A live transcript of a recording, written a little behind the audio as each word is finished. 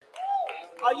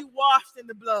Are you washed in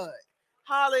the blood?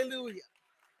 Hallelujah.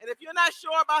 And if you're not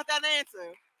sure about that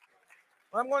answer,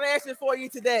 well, I'm going to answer it for you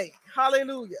today.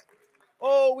 Hallelujah.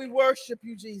 Oh, we worship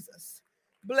you, Jesus.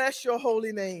 Bless your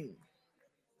holy name.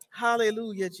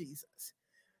 Hallelujah, Jesus.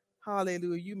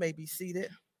 Hallelujah. You may be seated.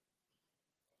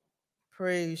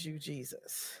 Praise you,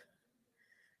 Jesus.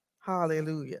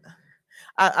 Hallelujah.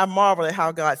 I marvel at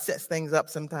how God sets things up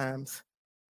sometimes.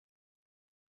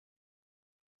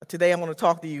 Today, I'm going to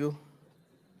talk to you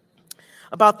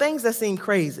about things that seem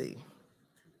crazy,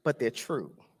 but they're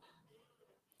true.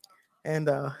 And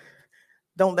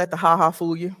don't let the ha-ha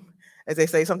fool you. As they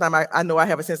say, sometimes I know I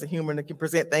have a sense of humor and can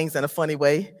present things in a funny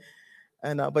way.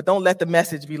 But don't let the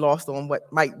message be lost on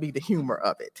what might be the humor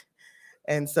of it.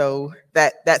 And so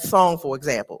that song, for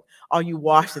example, are you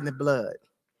washed in the blood?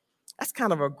 That's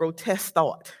kind of a grotesque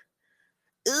thought.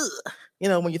 Ugh.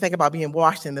 When you think about being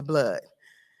washed in the blood.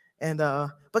 And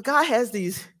but God has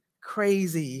these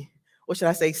crazy, or should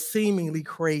I say seemingly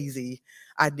crazy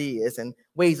ideas and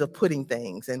ways of putting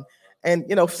things. And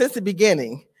since the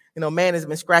beginning, man has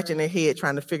been scratching their head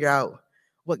trying to figure out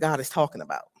what God is talking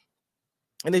about.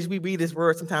 And as we read this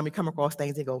word, sometimes we come across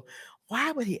things and go,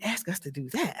 why would he ask us to do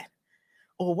that?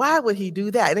 Or why would he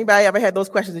do that? Anybody ever had those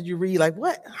questions that you read like,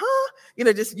 what? Huh?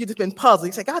 You just been puzzled.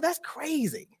 You say, God, that's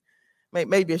crazy.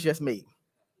 Maybe it's just me.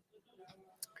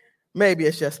 Maybe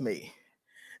it's just me.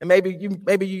 And maybe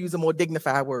you use a more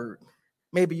dignified word.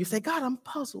 Maybe you say, God, I'm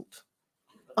puzzled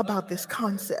about this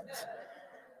concept.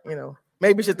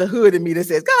 Maybe it's just the hood in me that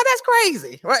says, God, that's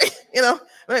crazy,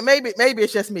 right? Maybe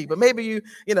it's just me, but maybe you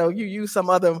use some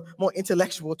other more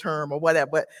intellectual term or whatever.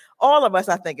 But all of us,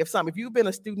 I think, if you've been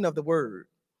a student of the word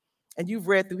and you've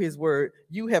read through his word,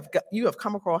 you have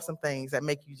come across some things that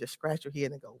make you just scratch your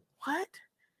head and go, what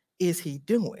is he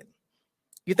doing?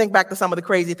 You think back to some of the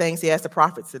crazy things he asked the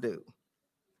prophets to do.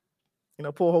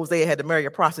 Poor Hosea had to marry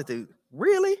a prostitute.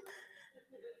 Really?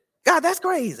 God, that's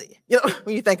crazy.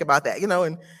 When you think about that,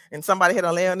 and somebody had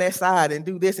to lay on their side and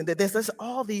do this and this. There's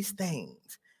all these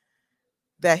things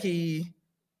that he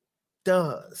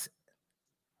does,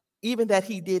 even that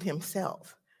he did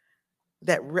himself,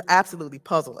 that absolutely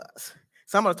puzzle us.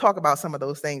 So I'm going to talk about some of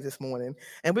those things this morning,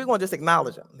 and we're going to just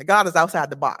acknowledge them. That God is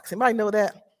outside the box. Anybody know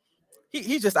that?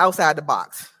 He's just outside the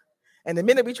box. And the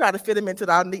minute we try to fit him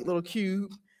into our neat little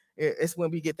cube, it's when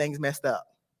we get things messed up.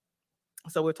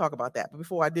 So we'll talk about that. But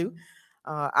before I do,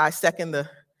 I second the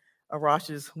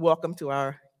Arash's welcome to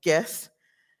our guests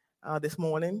this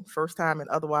morning, first time and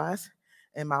otherwise.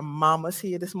 And my mama's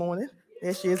here this morning.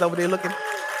 There she is over there looking.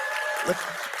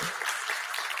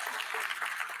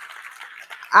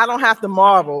 I don't have to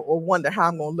marvel or wonder how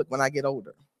I'm going to look when I get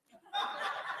older.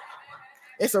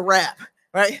 It's a wrap,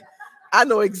 right? I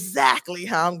know exactly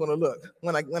how I'm going to look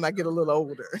when I get a little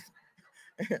older.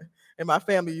 And my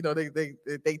family,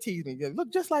 they tease me.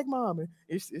 Look just like mom. And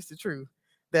it's the truth.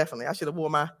 Definitely. I should have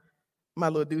worn my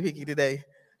little doohickey today.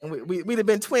 And we'd have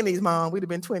been 20s, Mom. We'd have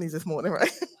been 20s this morning,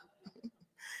 right?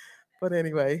 But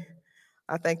anyway,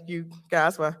 I thank you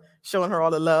guys for showing her all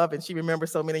the love. And she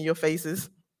remembers so many of your faces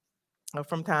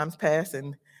from times past.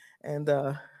 And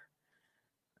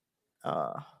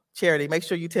Charity, make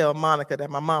sure you tell Monica that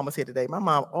my mom was here today. My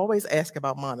mom always asks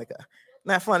about Monica.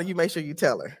 Not funny, you make sure you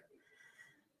tell her.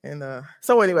 And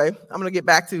so anyway, I'm going to get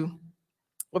back to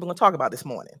what we're going to talk about this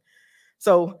morning.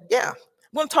 So, yeah,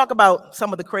 I'm going to talk about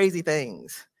some of the crazy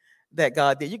things that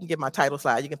God did. You can get my title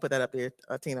slide. You can put that up there,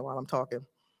 Tina, while I'm talking.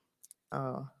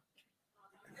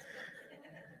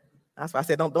 That's why I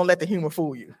said don't let the humor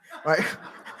fool you, right?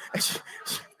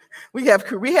 we have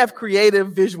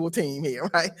creative visual team here,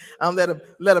 right? Let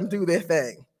them do their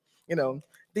thing.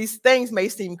 These things may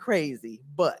seem crazy,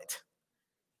 but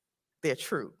they're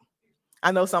true.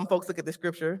 I know some folks look at the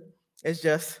scripture as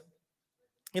just,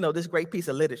 this great piece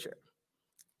of literature.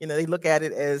 They look at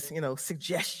it as,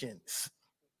 suggestions,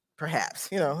 perhaps.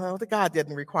 The God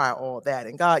didn't require all that.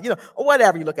 And God, or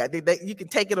whatever you look at, you can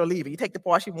take it or leave it. You take the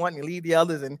parts you want and you leave the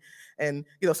others. And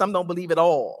some don't believe at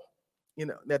all,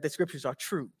 that the scriptures are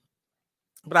true.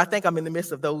 But I think I'm in the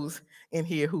midst of those in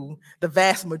here who, the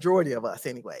vast majority of us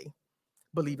anyway,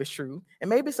 believe it's true. And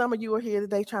maybe some of you are here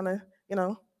today trying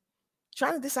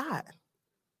to decide.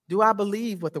 Do I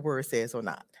believe what the word says or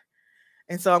not?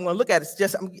 And so I'm going to look at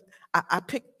it. I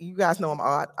pick, you guys know I'm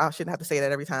odd. I shouldn't have to say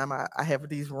that every time. I have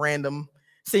these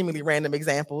seemingly random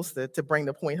examples to bring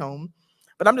the point home.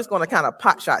 But I'm just going to kind of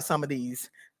pot shot some of these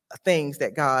things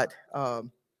that God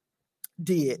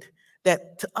did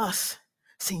that to us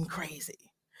seem crazy,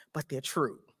 but they're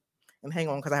true. And hang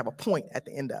on, because I have a point at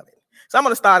the end of it. So I'm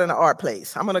going to start in an art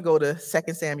place. I'm going to go to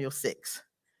 2 Samuel 6.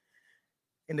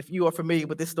 And if you are familiar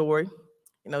with this story,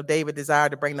 David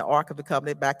desired to bring the Ark of the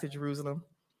Covenant back to Jerusalem.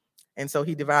 And so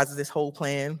he devises this whole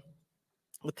plan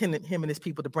with him and his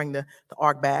people to bring the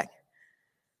Ark back.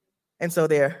 And so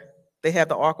they have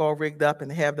the Ark all rigged up,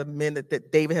 and they have the men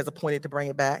that David has appointed to bring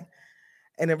it back.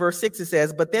 And in verse 6 it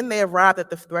says, but then they arrived at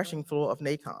the threshing floor of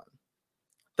Nacon.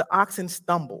 The oxen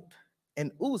stumbled,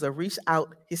 and Uzzah reached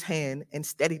out his hand and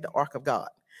steadied the Ark of God.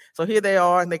 So here they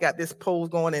are, and they got this pole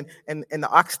going, and the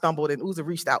ox stumbled, and Uzzah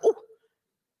reached out. Ooh.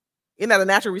 Isn't that a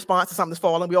natural response to something that's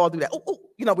falling? We all do that. Ooh, ooh.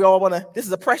 We all want to, this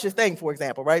is a precious thing, for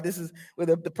example, right? This is where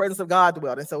the presence of God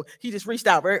dwelled. And so he just reached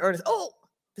out very earnest,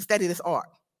 to steady this ark.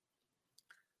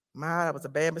 That was a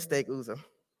bad mistake, Uzzah.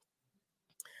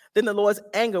 Then the Lord's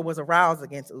anger was aroused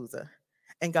against Uzzah,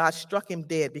 and God struck him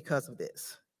dead because of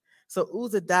this. So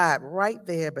Uzzah died right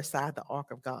there beside the ark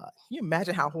of God. Can you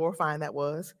imagine how horrifying that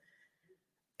was?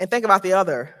 And think about the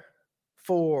other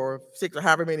 4, 6, or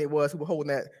however many it was who were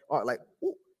holding that ark, like,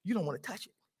 ooh, you don't want to touch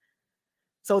it.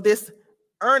 So this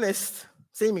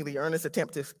seemingly earnest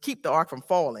attempt to keep the ark from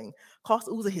falling cost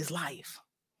Uzzah his life.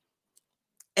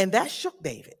 And that shook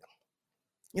David.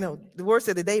 The word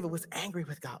said that David was angry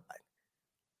with God.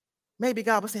 Maybe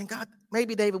David was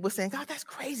saying, God, that's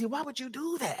crazy. Why would you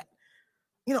do that?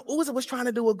 Uzzah was trying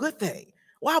to do a good thing.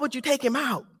 Why would you take him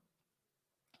out?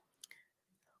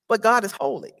 But God is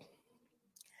holy.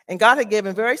 And God had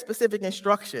given very specific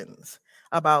instructions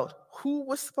about who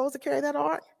was supposed to carry that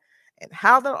ark and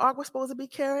how the ark was supposed to be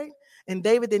carried. And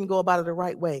David didn't go about it the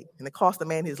right way, and it cost the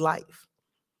man his life.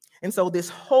 And so this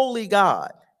holy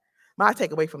God, my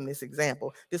takeaway from this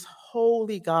example, this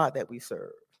holy God that we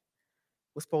serve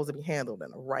was supposed to be handled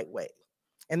in the right way.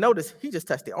 And notice, he just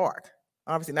touched the ark.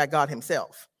 Obviously not God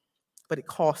himself, but it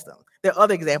cost them. There are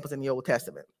other examples in the Old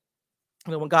Testament.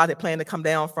 When God had planned to come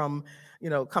down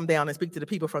and speak to the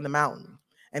people from the mountain.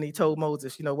 And he told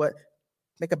Moses,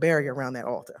 make a barrier around that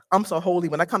altar. I'm so holy,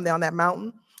 when I come down that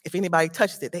mountain, if anybody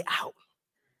touches it, they out.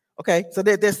 Okay, so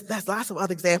there's lots of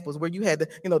other examples where you had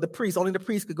the priest, only the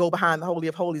priest could go behind the Holy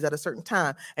of Holies at a certain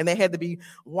time, and they had to be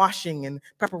washing and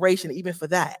preparation even for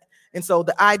that. And so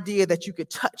the idea that you could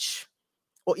touch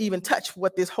or even touch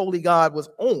what this holy God was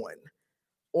on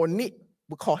or need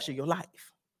would cost you your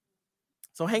life.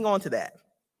 So hang on to that.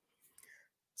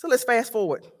 So let's fast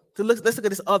forward. Let's look at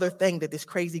this other thing that this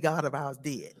crazy God of ours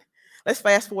did. Let's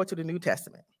fast forward to the New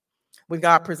Testament, when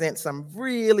God presents some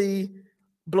really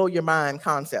blow your mind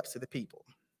concepts to the people.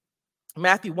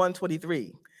 Matthew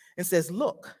 1:23, it says,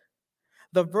 look,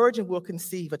 the virgin will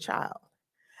conceive a child,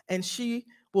 and she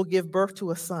will give birth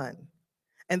to a son,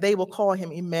 and they will call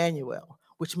him Emmanuel,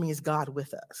 which means God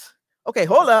with us. Okay,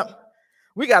 hold up.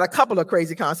 We got a couple of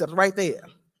crazy concepts right there.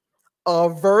 A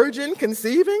virgin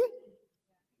conceiving?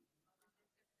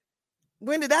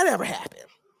 When did that ever happen?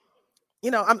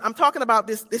 I'm talking about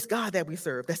this God that we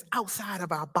serve that's outside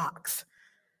of our box,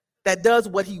 that does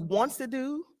what he wants to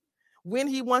do, when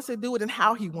he wants to do it, and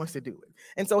how he wants to do it.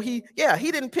 And so he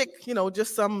didn't pick,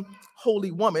 just some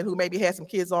holy woman who maybe had some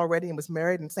kids already and was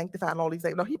married and sanctified and all these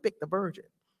things. No, he picked the virgin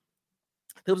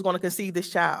who was going to conceive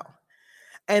this child.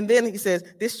 And then he says,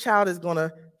 this child is going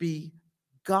to be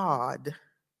God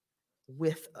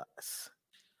with us.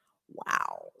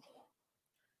 Wow.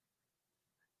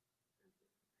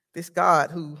 This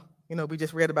God who, we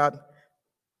just read about,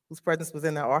 whose presence was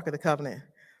in the Ark of the Covenant,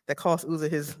 that cost Uzzah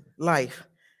his life.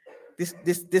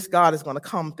 This God is going to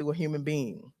come through a human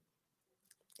being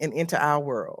and into our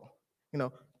world.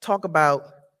 Talk about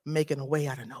making a way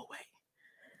out of no way.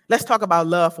 Let's talk about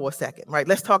love for a second, right?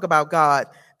 Let's talk about God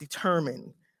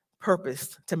determined,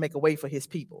 purposed to make a way for his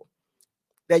people.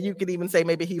 That you could even say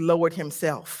maybe he lowered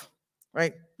himself,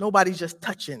 right? Nobody's just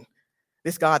touching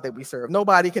this God that we serve.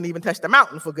 Nobody can even touch the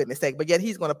mountain, for goodness sake, but yet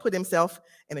he's going to put himself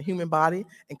in a human body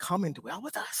and come and dwell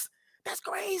with us. That's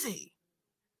crazy,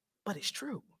 but it's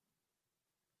true.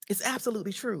 It's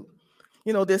absolutely true.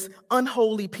 This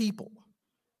unholy people.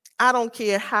 I don't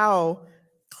care how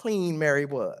clean Mary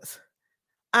was.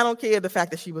 I don't care the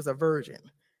fact that she was a virgin.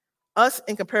 Us,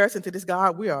 in comparison to this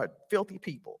God, we are filthy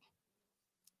people.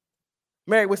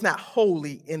 Mary was not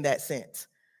holy in that sense,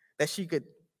 that she could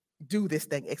do this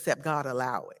thing except God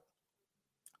allow it.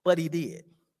 But he did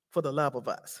for the love of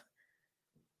us.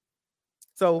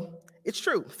 So it's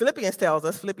true. Philippians tells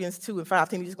us, Philippians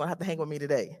 2:15, you're just going to have to hang with me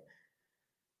today.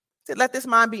 It said, let this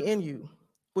mind be in you,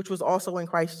 which was also in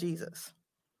Christ Jesus,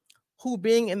 who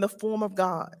being in the form of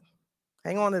God,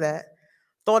 hang on to that,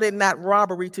 thought it not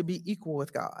robbery to be equal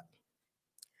with God,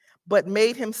 but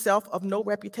made himself of no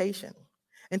reputation,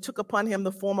 and took upon him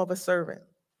the form of a servant,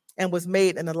 and was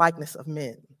made in the likeness of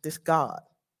men, this God.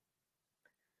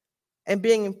 And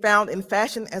being found in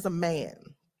fashion as a man,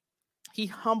 he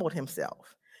humbled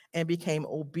himself and became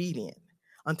obedient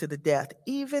unto the death,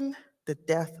 even the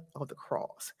death of the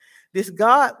cross. This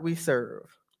God we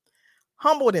serve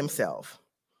humbled himself,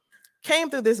 came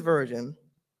through this virgin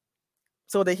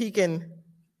so that he can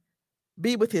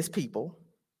be with his people,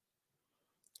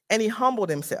 and he humbled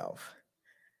himself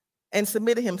and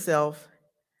submitted himself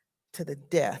to the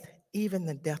death, even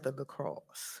the death of the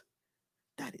cross.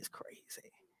 That is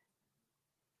crazy.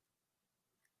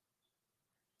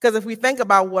 Because if we think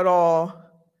about what all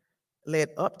led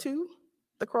up to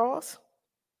the cross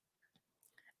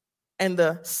and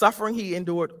the suffering he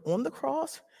endured on the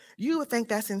cross, you would think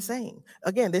that's insane.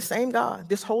 Again, this same God,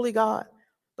 this holy God,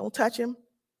 don't touch him.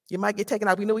 You might get taken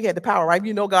out. We knew he had the power, right?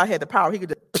 You know God had the power. He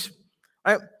could just,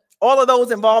 right? All of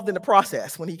those involved in the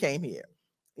process when he came here,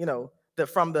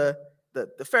 from the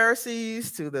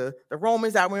Pharisees to the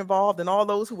Romans that were involved and all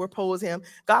those who opposed him,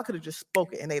 God could have just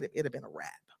spoken and it'd have been a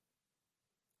wrap.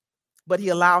 But he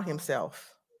allowed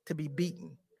himself to be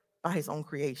beaten by his own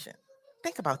creation.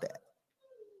 Think about that.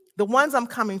 The ones I'm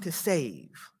coming to save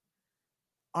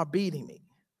are beating me,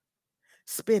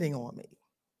 spitting on me,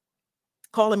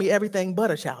 calling me everything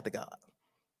but a child of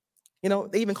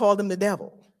God. They even called him the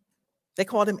devil. They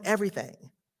called him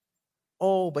everything.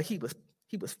 Oh, but he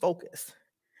was focused.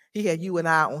 He had you and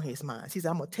I on his mind. He said,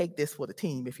 I'm going to take this for the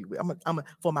team, if you will. I'm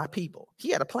for my people.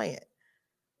 He had a plan.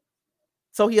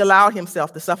 So he allowed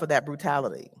himself to suffer that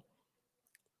brutality.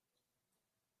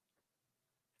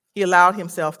 He allowed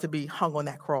himself to be hung on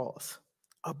that cross.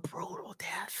 A brutal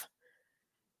death.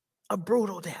 A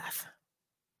brutal death.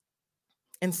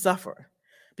 And suffer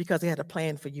because he had a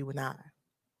plan for you and I.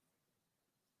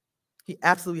 He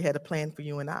absolutely had a plan for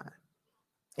you and I.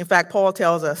 In fact, Paul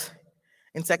tells us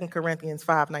in 2 Corinthians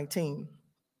 5:19,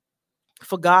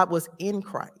 for God was in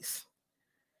Christ,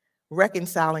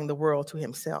 reconciling the world to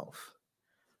himself,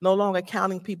 no longer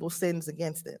counting people's sins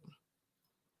against them.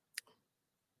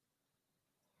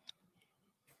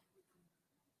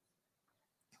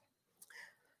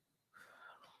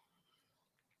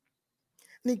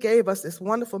 And he gave us this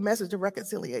wonderful message of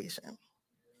reconciliation.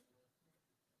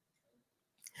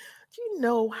 Do you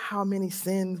know how many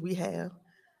sins we have?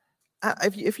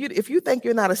 If you think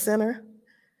you're not a sinner,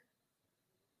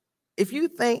 if you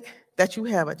think that you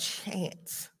have a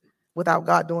chance without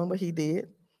God doing what he did,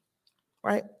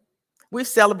 right? We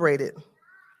celebrated,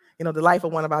 the life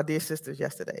of one of our dear sisters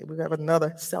yesterday. We have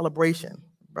another celebration.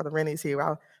 Brother Rennie's here.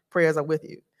 Our prayers are with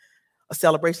you. A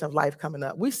celebration of life coming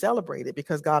up. We celebrated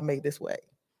because God made this way,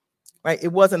 right?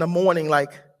 It wasn't a mourning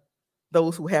like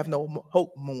those who have no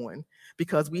hope mourn,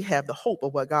 because we have the hope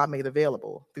of what God made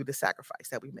available through the sacrifice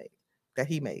that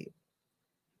he made.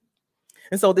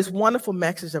 And so this wonderful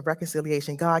message of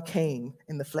reconciliation, God came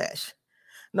in the flesh.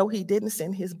 No, he didn't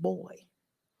send his boy.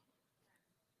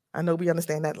 I know we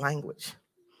understand that language.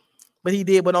 But he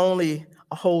did what only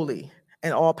a holy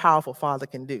and all-powerful Father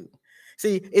can do.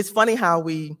 See, it's funny how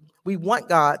we want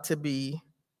God to be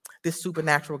this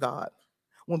supernatural God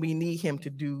when we need him to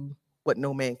do what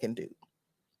no man can do.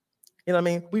 You know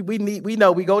what I mean? We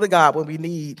know we go to God when we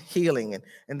need healing,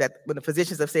 and that when the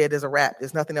physicians have said there's a wrap,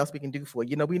 there's nothing else we can do for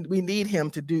you. We need him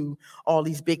to do all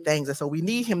these big things. And so we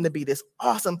need him to be this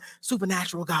awesome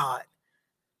supernatural God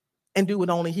and do what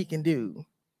only he can do.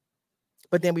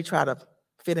 But then we try to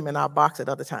fit him in our box at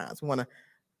other times. We want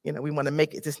to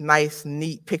make it this nice,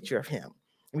 neat picture of him.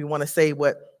 And we want to say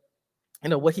what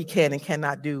he can and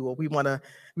cannot do, or we want to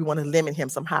limit him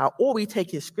somehow, or we take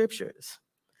his scriptures,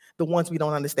 the ones we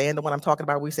don't understand, the one I'm talking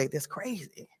about, we say this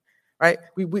crazy, right?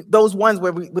 Those ones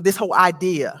where with this whole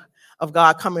idea of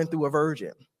God coming through a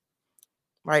virgin,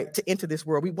 right, to enter this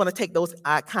world, we want to take those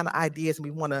kind of ideas and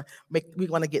we want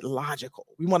to get logical.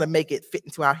 We want to make it fit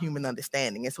into our human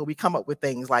understanding, and so we come up with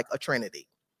things like a Trinity,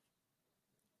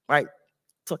 right,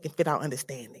 so it can fit our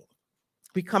understanding.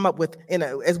 We come up with,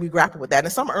 as we grapple with that,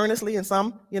 and some earnestly and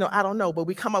some, I don't know, but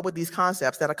we come up with these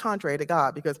concepts that are contrary to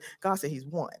God, because God said he's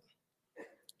one.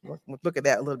 We'll look at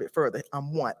that a little bit further.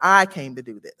 I'm one. I came to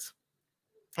do this.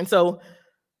 And so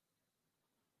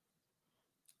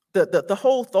the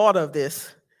whole thought of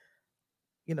this,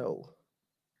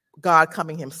 God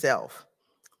coming himself,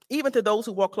 even to those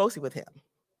who walk closely with him,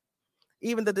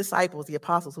 even the disciples, the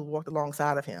apostles who walked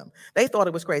alongside of him, they thought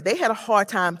it was great. They had a hard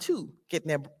time too getting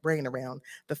their brain around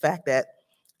the fact that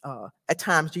at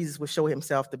times Jesus would show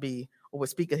himself to be, or would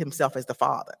speak of himself as the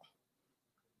Father.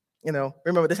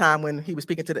 Remember the time when he was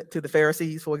speaking to the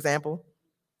Pharisees, for example,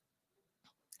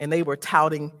 and they were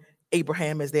touting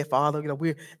Abraham as their father.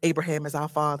 Abraham is our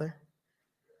father.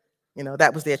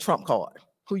 That was their trump card.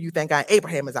 Who you think I am?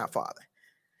 Abraham is our father.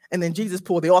 And then Jesus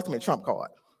pulled the ultimate trump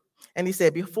card. And he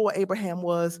said, before Abraham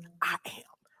was, I am.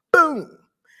 Boom.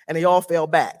 And they all fell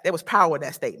back. There was power in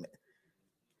that statement.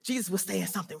 Jesus was saying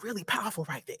something really powerful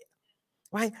right there.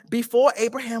 Right? Before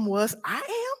Abraham was, I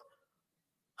am?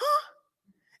 Huh?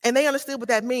 And they understood what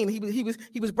that means.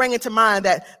 He was bringing to mind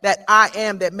that I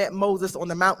am that met Moses on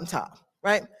the mountaintop,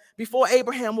 right? Before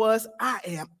Abraham was, I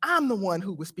am. I'm the one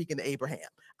who was speaking to Abraham.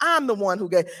 I'm the one who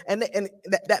gave, and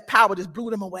that power just blew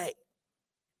them away.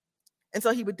 And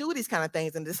so he would do these kind of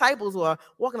things, and the disciples were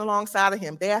walking alongside of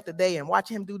him day after day and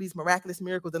watching him do these miraculous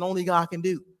miracles that only God can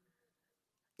do.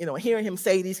 You know, hearing him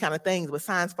say these kind of things with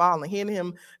signs following, hearing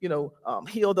him,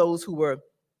 heal those who were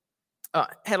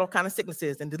had all kind of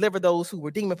sicknesses and deliver those who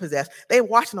were demon possessed. They were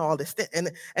watching all this, and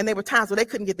there were times where they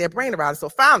couldn't get their brain around it. So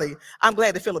finally, I'm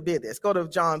glad that Philip did this. Go to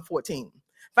John 14.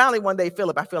 Finally, one day,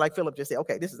 I feel like Philip just said,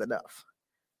 okay, this is enough.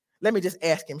 Let me just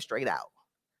ask him straight out,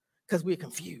 because we're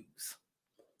confused.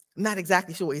 I'm not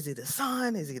exactly sure. Is he the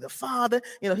son? Is he the father?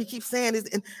 He keeps saying this.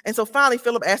 And so finally,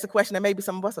 Philip asked a question that maybe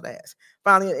some of us would ask.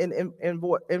 Finally,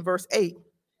 in verse 8,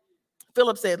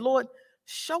 Philip said, Lord,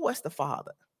 show us the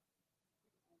Father.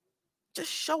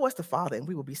 Just show us the Father and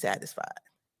we will be satisfied.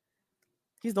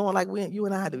 He's doing like you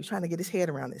and I do, trying to get his head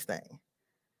around this thing.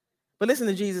 But listen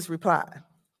to Jesus' reply.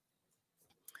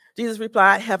 Jesus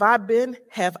replied, have I been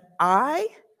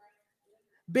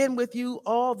with you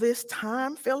all this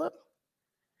time, Philip?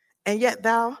 And yet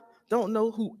thou don't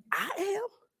know who I am?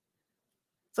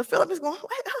 So Philip is going,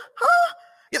 wait, huh?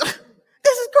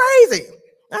 This is crazy,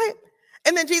 right?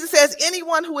 And then Jesus says,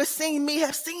 anyone who has seen me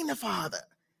has seen the Father.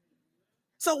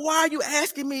 So why are you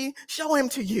asking me, show him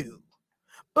to you?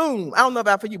 Boom. I don't know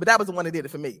about for you, but that was the one that did it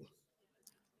for me.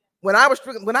 When I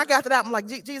got to that, I'm like,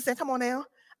 Jesus said, come on now.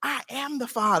 I am the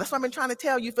Father. That's what I've been trying to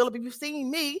tell you, Philip. If you've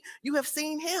seen me, you have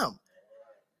seen him.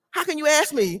 How can you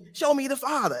ask me, show me the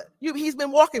Father? He's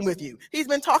been walking with you. He's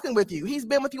been talking with you. He's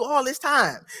been with you all this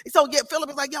time. So yet Philip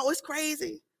is like, yo, it's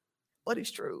crazy. But it's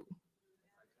true.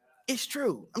 It's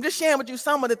true. I'm just sharing with you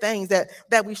some of the things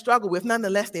that we struggle with.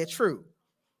 Nonetheless, they're true.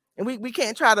 And we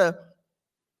can't try to,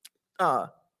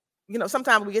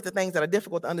 sometimes we get to things that are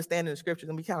difficult to understand in the scriptures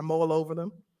and we kind of mull over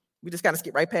them. We just kind of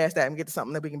skip right past that and get to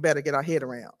something that we can better get our head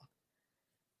around.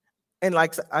 And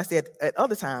like I said, at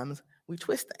other times, we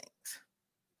twist things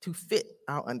to fit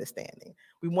our understanding.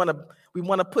 We want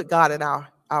to put God in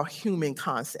our human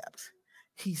concepts.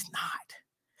 He's not.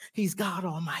 He's God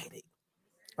Almighty,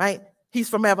 right? He's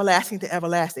from everlasting to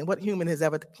everlasting. What human has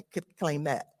ever claimed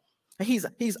that?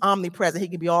 He's omnipresent. He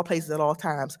can be all places at all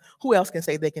times. Who else can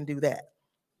say they can do that?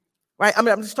 Right? I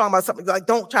mean, I'm just talking about something like,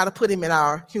 don't try to put him in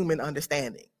our human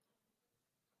understanding,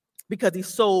 because he's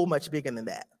so much bigger than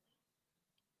that.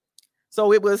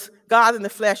 So it was God in the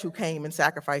flesh who came and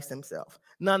sacrificed himself,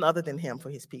 none other than him for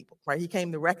his people, right? He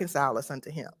came to reconcile us unto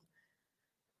him.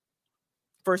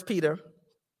 1 Peter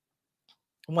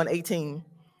 1:18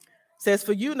 says,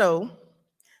 for you know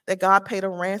that God paid a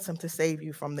ransom to save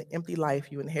you from the empty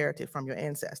life you inherited from your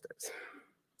ancestors.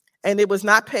 And it was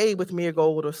not paid with mere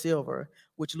gold or silver,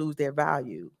 which lose their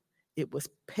value. It was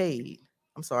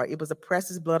the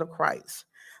precious blood of Christ,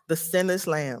 the sinless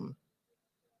lamb,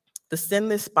 the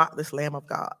sinless, spotless Lamb of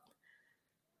God.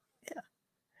 Yeah.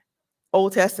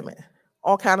 Old Testament,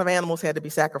 all kinds of animals had to be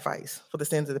sacrificed for the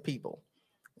sins of the people.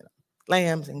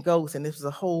 Lambs and goats, and this was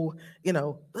a whole,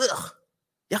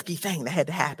 yucky thing that had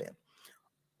to happen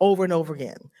over and over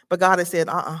again. But God has said,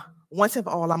 once and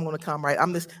for all, I'm going to come, right?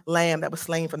 I'm this lamb that was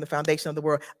slain from the foundation of the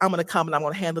world. I'm going to come and I'm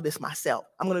going to handle this myself.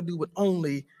 I'm going to do what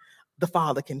only the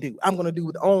Father can do. I'm going to do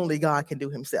what only God can do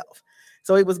himself.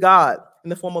 So it was God in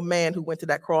the form of man who went to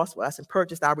that cross for us and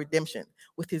purchased our redemption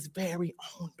with his very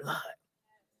own blood.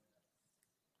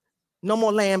 No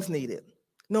more lambs needed.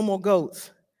 No more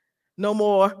goats. No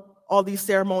more all these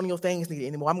ceremonial things needed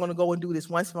anymore. I'm going to go and do this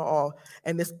once for all.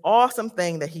 And this awesome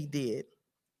thing that he did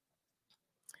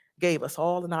gave us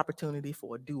all an opportunity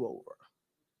for a do-over.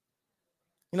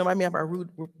 You know what I mean about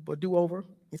a do-over?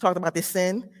 You talked about this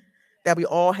sin that we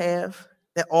all have,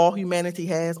 that all humanity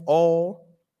has, all,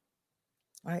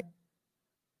 right?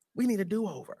 We need a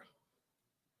do-over.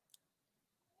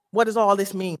 What does all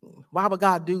this mean? Why would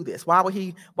God do this? Why would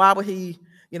he,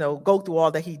 go through all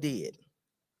that he did?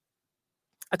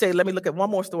 I tell you, let me look at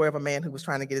one more story of a man who was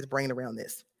trying to get his brain around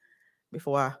this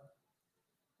before I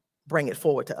bring it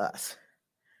forward to us.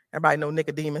 Everybody know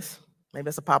Nicodemus? Maybe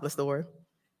that's a popular story.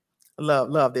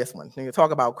 Love this one. You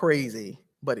talk about crazy,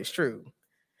 but it's true.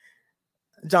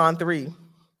 John 3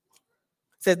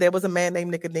 says there was a man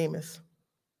named Nicodemus,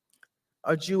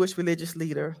 a Jewish religious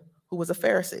leader who was a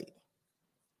Pharisee.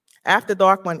 After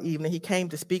dark one evening, he came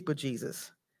to speak with Jesus.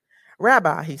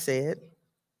 Rabbi, he said,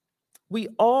 we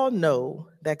all know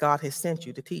that God has sent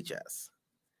you to teach us.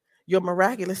 Your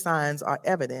miraculous signs are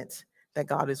evidence that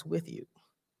God is with you?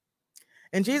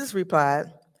 And Jesus replied,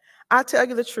 I tell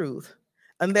you the truth,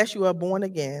 unless you are born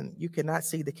again, you cannot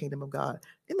see the kingdom of God.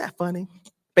 Isn't that funny?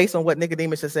 Based on what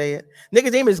Nicodemus has said.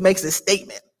 Nicodemus makes this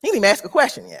statement. He didn't even ask a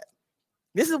question yet.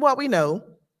 This is what we know.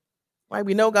 Right?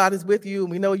 We know God is with you,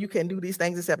 and we know you can't do these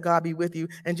things except God be with you.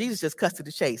 And Jesus just cuts to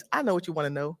the chase. I know what you want to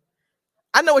know.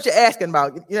 I know what you're asking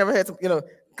about. You ever had some,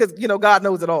 because God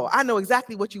knows it all. I know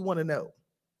exactly what you want to know.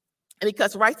 And he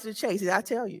cuts right to the chase. He said, I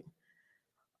tell you,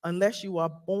 unless you are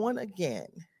born again,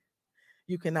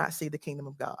 you cannot see the kingdom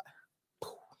of God.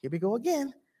 Here we go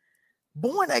again.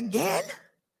 Born again?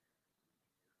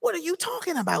 What are you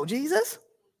talking about, Jesus?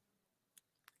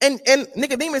 And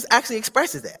Nicodemus actually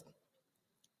expresses that.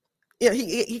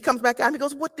 He comes back out and he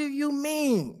goes, what do you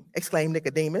mean? Exclaimed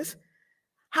Nicodemus.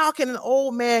 How can an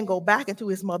old man go back into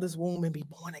his mother's womb and be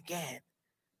born again?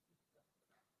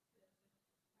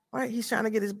 Right? He's trying to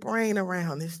get his brain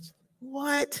around this.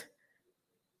 What?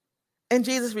 And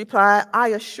Jesus replied, I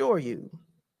assure you,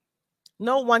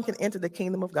 no one can enter the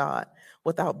kingdom of God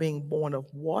without being born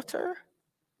of water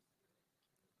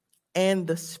and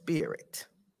the Spirit.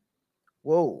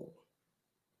 Whoa.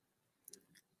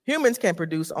 Humans can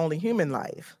produce only human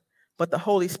life, but the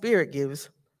Holy Spirit gives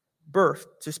birth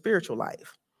to spiritual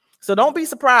life. So don't be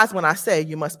surprised when I say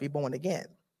you must be born again.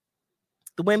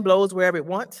 The wind blows wherever it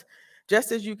wants,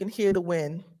 just as you can hear the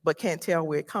wind, but can't tell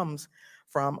where it comes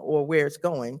from or where it's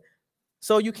going.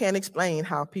 So you can't explain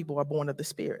how people are born of the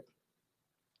Spirit.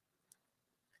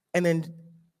 And then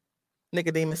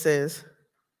Nicodemus says,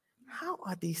 how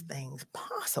are these things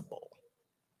possible?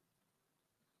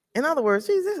 In other words,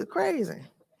 Jesus, this is crazy.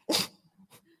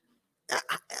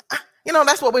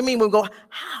 That's what we mean when we go,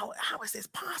 how is this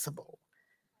possible?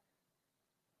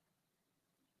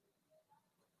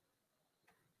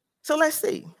 So let's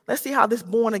see how this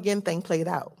born again thing played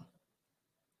out.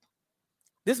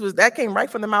 That came right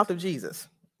from the mouth of Jesus.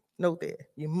 Note there,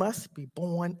 you must be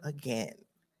born again.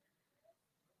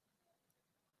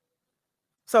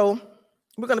 So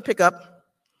we're going to pick up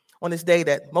on this day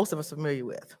that most of us are familiar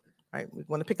with, right? We're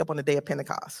going to pick up on the day of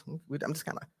Pentecost. I'm just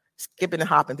kind of skipping and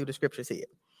hopping through the scriptures here.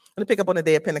 I'm going to pick up on the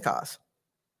day of Pentecost.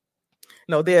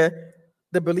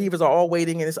 The believers are all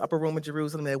waiting in this upper room in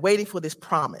Jerusalem. They're waiting for this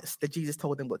promise that Jesus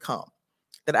told them would come.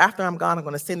 That after I'm gone, I'm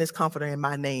going to send this comforter in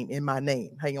my name.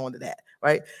 Hang on to that,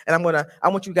 right? And I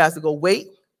want you guys to go wait.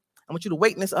 I want you to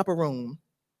wait in this upper room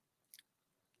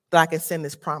that I can send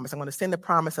this promise. I'm going to send the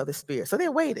promise of the Spirit. So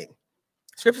they're waiting.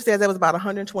 Scripture says there was about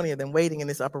 120 of them waiting in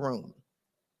this upper room.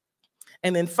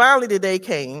 And then finally the day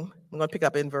came. I'm going to pick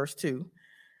up in verse 2.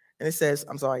 And it says,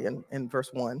 in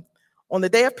verse 1. On the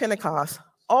day of Pentecost,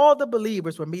 all the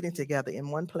believers were meeting together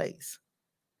in one place.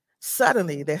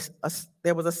 Suddenly,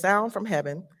 there was a sound from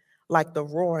heaven like the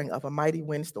roaring of a mighty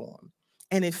windstorm,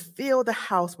 and it filled the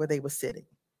house where they were sitting.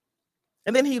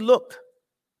 And then he looked,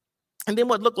 and then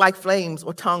what looked like flames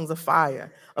or tongues of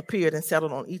fire appeared and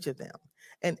settled on each of them.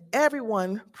 And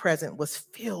everyone present was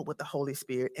filled with the Holy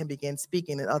Spirit and began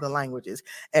speaking in other languages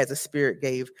as the Spirit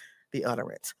gave the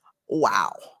utterance.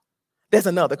 Wow. There's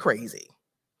another crazy.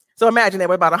 So imagine there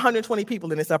were about 120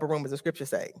 people in this upper room, as the scriptures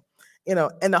say, and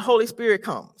the Holy Spirit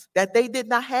comes that they did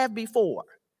not have before.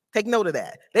 Take note of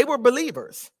that. They were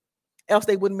believers, else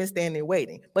they wouldn't have been standing there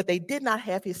waiting, but they did not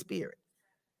have his Spirit.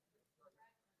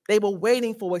 They were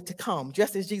waiting for it to come,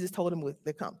 just as Jesus told them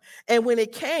to come. And when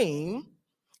it came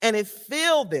and it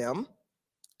filled them,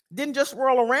 didn't just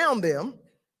roll around them,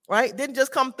 right? Didn't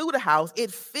just come through the house,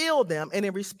 it filled them. And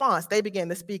in response, they began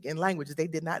to speak in languages they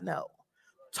did not know.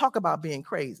 Talk about being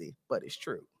crazy, but it's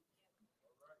true.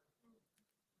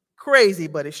 Crazy,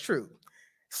 but it's true.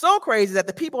 So crazy that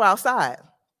the people outside,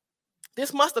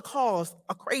 this must have caused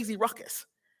a crazy ruckus.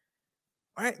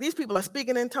 Right? These people are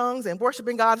speaking in tongues and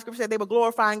worshiping God. The scripture said they were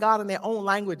glorifying God in their own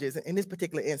languages in this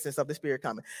particular instance of the Spirit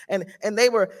coming. And they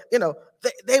were,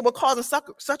 they were causing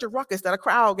such a ruckus that a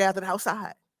crowd gathered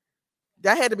outside.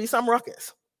 There had to be some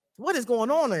ruckus. What is going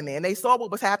on in there? And they saw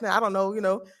what was happening. I don't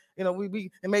know,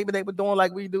 and maybe they were doing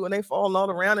like we do, and they falling all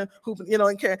around and hooping,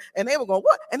 and they were going,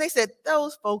 what? And they said,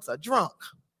 those folks are drunk.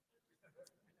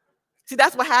 See,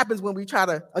 that's what happens when we try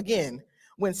to, again,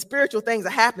 when spiritual things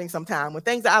are happening sometime, when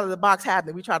things are out of the box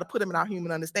happening, we try to put them in our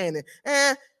human understanding.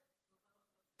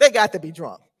 They got to be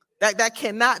drunk. That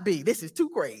cannot be. This is too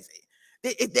crazy.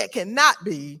 That cannot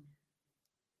be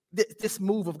this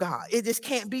move of God. It just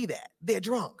can't be that. They're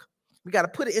drunk. We got to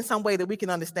put it in some way that we can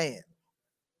understand.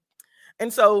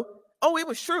 And so, it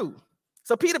was true.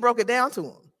 So Peter broke it down to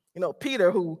him. Peter,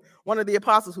 one of the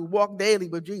apostles who walked daily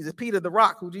with Jesus, Peter the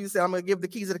rock, who Jesus said, I'm going to give the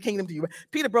keys of the kingdom to you.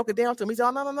 Peter broke it down to him. He said,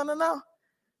 no.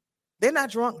 They're not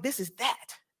drunk. This is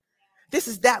that. This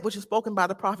is that which is spoken by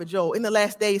the prophet Joel. In the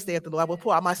last days, saith the Lord, I will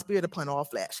pour out my spirit upon all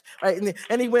flesh. Right?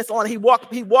 And he went on, he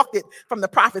walked it from the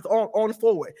prophets on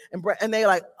forward. And they're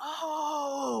like,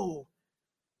 oh,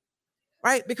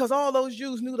 right? Because all those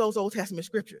Jews knew those Old Testament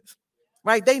scriptures.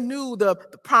 Right? They knew the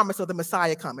promise of the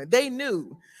Messiah coming. They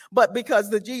knew. But because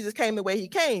the Jesus came the way he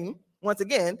came, once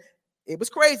again, it was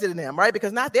crazy to them, right?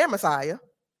 Because not their Messiah.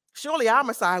 Surely our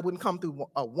Messiah wouldn't come through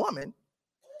a woman.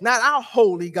 Not our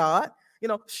holy God.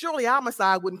 Surely our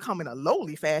Messiah wouldn't come in a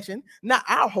lowly fashion. Not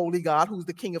our holy God, who's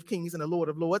the King of Kings and the Lord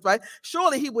of Lords, right?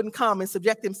 Surely he wouldn't come and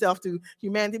subject himself to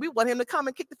humanity. We want him to come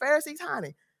and kick the Pharisees'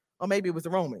 honey. Or maybe it was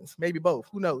the Romans. Maybe both.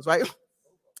 Who knows, right?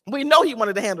 We know he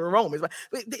wanted to handle the Romans.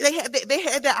 Right? They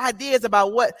had their ideas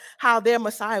about how their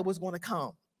Messiah was going to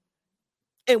come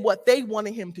and what they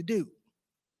wanted him to do.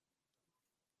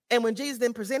 And when Jesus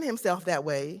didn't present himself that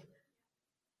way,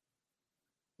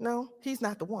 no, he's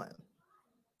not the one.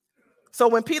 So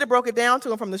when Peter broke it down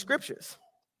to him from the scriptures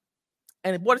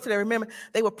and it brought it to their remembrance,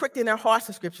 they were pricked in their hearts,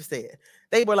 the scripture said.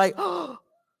 They were like, oh,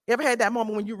 you ever had that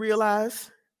moment when you realized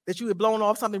that you had blown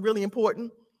off something really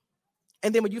important?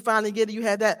 And then when you finally get it, you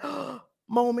had that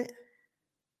moment.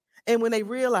 And when they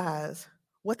realized,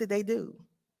 what did they do?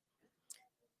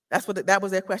 That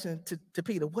was their question to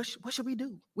Peter. What should we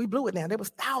do? We blew it now. There was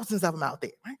thousands of them out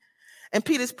there, right? And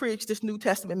Peter's preached this New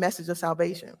Testament message of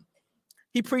salvation.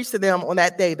 He preached to them on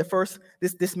that day,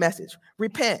 this message.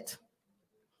 Repent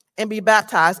and be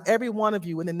baptized, every one of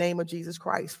you, in the name of Jesus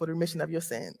Christ for the remission of your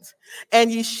sins. And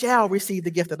ye shall receive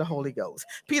the gift of the Holy Ghost.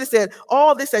 Peter said,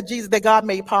 all this that God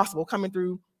made possible coming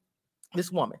through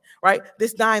this woman, right?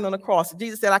 This dying on the cross.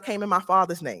 Jesus said, I came in my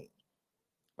Father's name,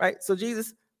 right? So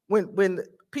Jesus, when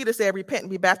Peter said, repent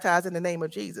and be baptized in the name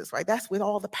of Jesus, right? That's when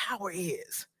all the power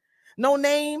is. No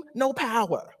name, no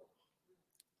power,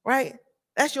 right?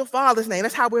 That's your Father's name.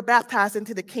 That's how we're baptized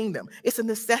into the kingdom. It's a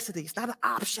necessity. It's not an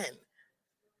option,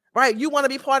 right? You want to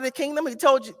be part of the kingdom? He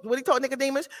told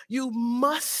Nicodemus, you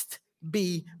must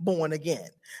be born again.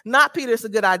 Not, Peter, it's a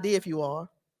good idea if you are,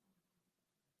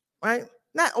 right?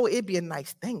 Not, oh, it'd be a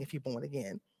nice thing if you're born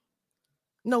again.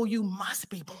 No, you must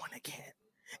be born again.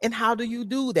 And how do you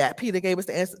do that? Peter gave us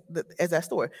the answer as that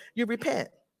story. You repent.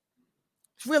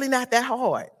 It's really not that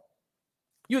hard.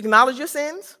 You acknowledge your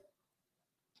sins.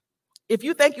 If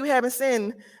you think you haven't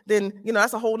sinned, then,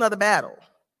 that's a whole nother battle.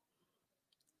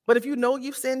 But if you know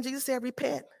you've sinned, Jesus said,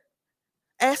 repent.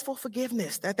 Ask for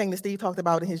forgiveness. That thing that Steve talked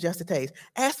about in his Just a Taste.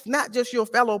 Ask not just your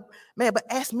fellow man, but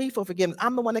ask me for forgiveness.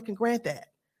 I'm the one that can grant that.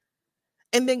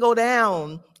 And then go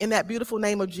down in that beautiful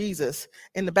name of Jesus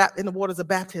in the waters of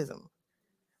baptism,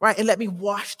 right? And let me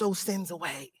wash those sins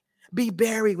away. Be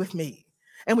buried with me.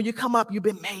 And when you come up, you've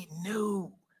been made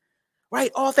new. Right?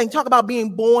 All things. Talk about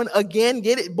being born again.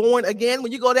 Get it? Born again.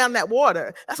 When you go down that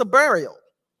water, that's a burial.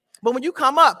 But when you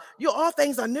come up, all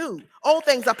things are new. Old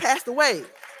things are passed away.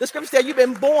 The scripture said you've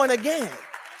been born again.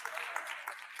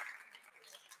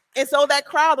 And so that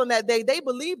crowd on that day, they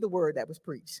believed the word that was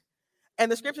preached.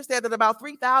 And the scripture said that about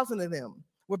 3,000 of them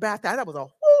were baptized.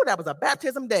 That was a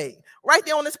baptism day. Right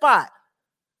there on the spot.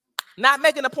 Not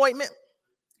making an appointment.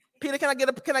 Peter, can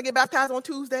I get baptized on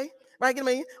Tuesday? Right?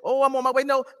 Oh, I'm on my way.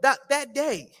 No, that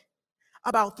day,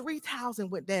 about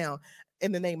 3,000 went down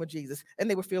in the name of Jesus, and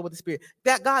they were filled with the Spirit.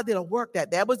 That God did a work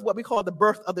that was what we call the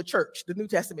birth of the church, the New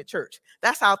Testament church.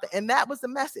 That's how, and that was the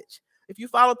message. If you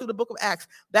follow through the book of Acts,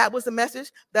 that was the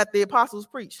message that the apostles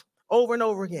preached over and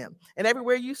over again. And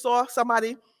everywhere you saw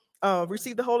somebody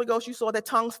receive the Holy Ghost, you saw that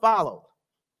tongues followed.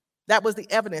 That was the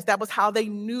evidence. That was how they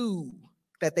knew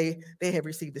that they had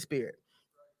received the Spirit.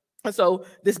 And so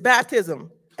this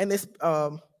baptism and this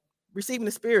receiving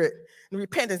the Spirit and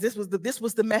repentance, this is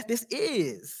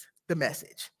the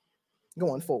message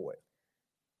going forward.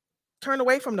 Turn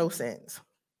away from those sins.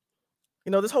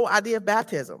 This whole idea of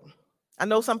baptism. I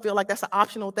know some feel like that's an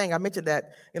optional thing. I mentioned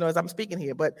that, as I'm speaking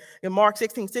here. But in Mark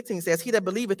 16:16 says, he that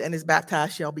believeth and is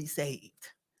baptized shall be saved.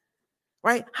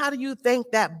 Right? How do you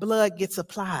think that blood gets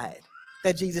applied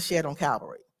that Jesus shed on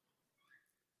Calvary?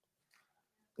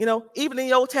 Even in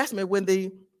the Old Testament, when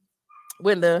the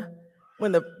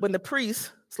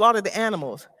priests slaughtered the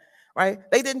animals, right?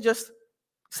 They didn't just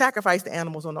sacrifice the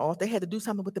animals on the altar. They had to do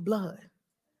something with the blood,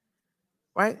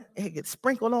 right? It had to get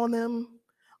sprinkled on them,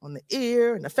 on the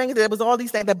ear and the finger. There was all these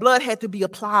things. The blood had to be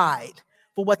applied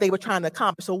for what they were trying to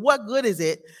accomplish. So what good is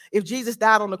it if Jesus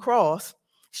died on the cross,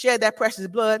 shed that precious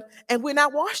blood, and we're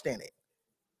not washed in it?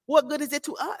 What good is it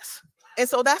to us? And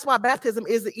so that's why baptism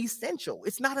is essential.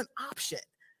 It's not an option.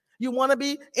 You want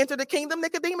to enter the kingdom,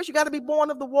 Nicodemus, you got to be born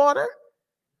of the water,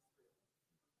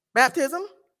 baptism,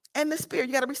 and the Spirit.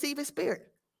 You got to receive his Spirit.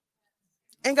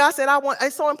 And God said,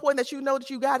 it's so important that you know that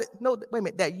you got it. No, wait a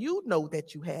minute, that you know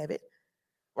that you have it,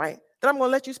 right? That I'm going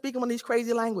to let you speak in one of these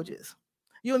crazy languages.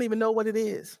 You don't even know what it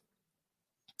is.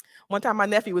 One time my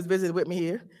nephew was visiting with me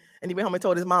here, and he went home and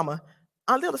told his mama,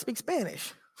 Aunt Lila speaks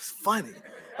Spanish. It's funny,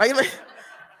 right? You know, I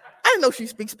didn't know she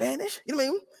speaks Spanish. You know what I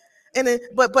mean? And then,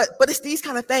 but it's these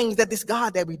kind of things that this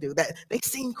God that we do, that they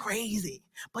seem crazy,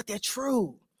 but they're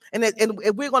true. And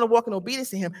if we're going to walk in obedience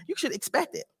to him, you should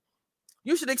expect it.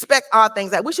 You should expect odd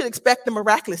things. That we should expect the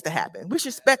miraculous to happen. We should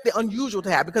expect the unusual to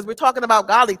happen, because we're talking about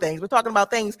godly things. We're talking about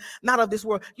things not of this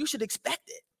world. You should expect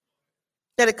it.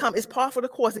 That it's par for the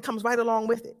course. It comes right along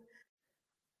with it.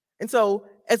 And so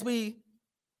as we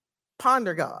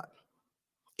ponder God,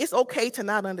 it's okay to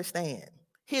not understand.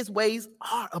 His ways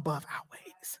are above our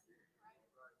ways.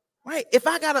 Right? If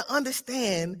I got to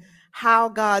understand how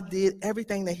God did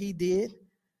everything that he did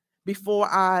before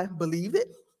I believed it,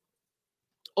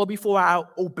 or before I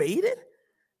obeyed it,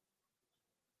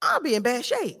 I'll be in bad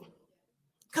shape,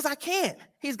 because I can't.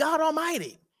 He's God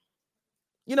Almighty.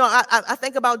 You know, I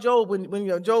think about Job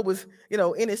when Job was,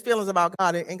 in his feelings about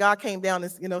God, and God came down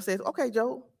and, says, okay,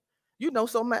 Job, you know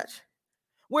so much.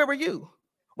 Where were you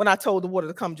when I told the water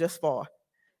to come just far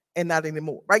and not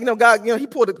anymore? Right? God, he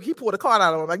pulled a card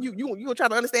out of him. Like, you gonna try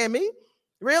to understand me?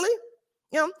 Really?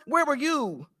 Where were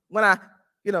you when I,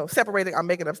 separated? I'm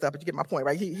making up stuff, but you get my point,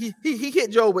 right? He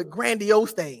hit Job with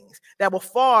grandiose things that were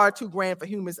far too grand for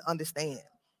humans to understand.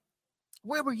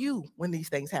 Where were you when these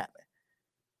things happened?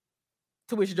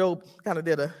 To which Job kind of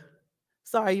did a,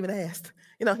 sorry I even asked.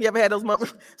 You ever had those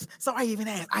moments? Sorry I even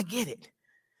asked. I get it.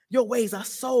 Your ways are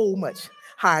so much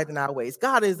higher than our ways.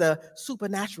 God is a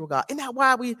supernatural God. Isn't that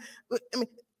why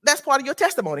that's part of your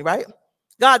testimony, right?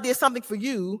 God did something for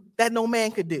you that no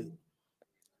man could do.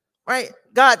 Right?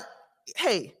 God,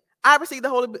 hey, I received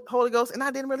the Holy Ghost and I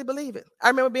didn't really believe it. I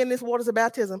remember being in this waters of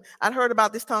baptism. I'd heard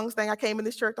about this tongues thing. I came in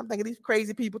this church. I'm thinking these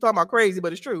crazy people talking about crazy,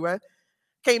 but it's true, right?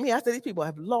 Came here. I said, these people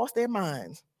have lost their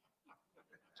minds.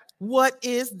 What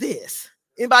is this?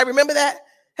 Anybody remember that?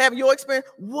 Have your experience?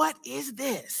 What is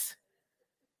this?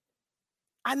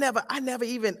 I never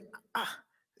even,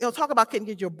 talk about couldn't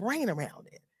get your brain around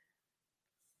it.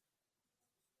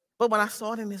 But when I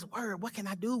saw it in his word, what can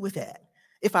I do with that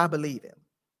if I believe him?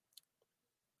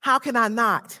 How can I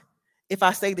not if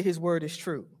I say that his word is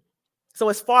true? So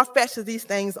as far-fetched as these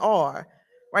things are,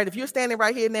 right? If you're standing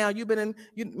right here now,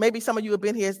 maybe some of you have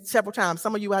been here several times.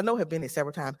 Some of you I know have been here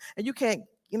several times. And you can't,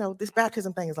 this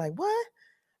baptism thing is like, what?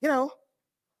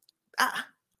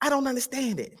 I don't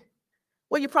understand it.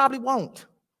 Well, you probably won't,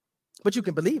 but you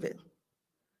can believe it.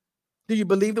 Do you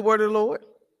believe the word of the Lord?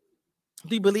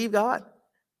 Do you believe God?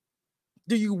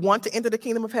 Do you want to enter the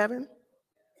kingdom of heaven?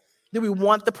 Do we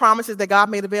want the promises that God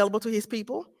made available to his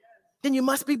people? Then you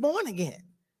must be born again.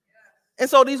 And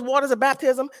so these waters of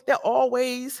baptism,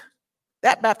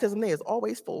 that baptism there is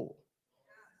always full.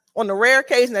 On the rare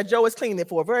occasion that Joe is cleaning it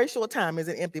for a very short time, is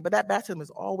it empty? But that baptism is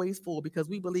always full, because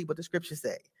we believe what the scriptures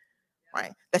say,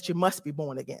 right? That you must be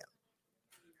born again.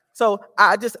 So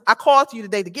I call to you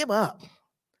today to give up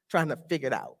trying to figure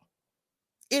it out.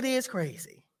 It is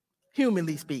crazy,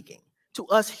 humanly speaking. To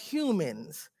us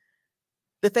humans,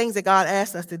 the things that God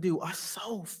asked us to do are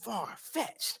so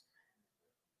far-fetched.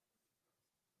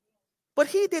 But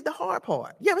he did the hard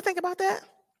part. You ever think about that?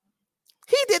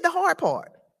 He did the hard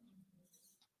part.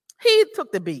 He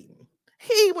took the beating.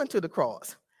 He went to the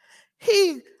cross.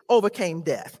 He overcame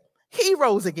death. He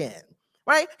rose again,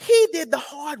 right? He did the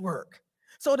hard work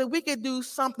so that we could do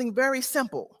something very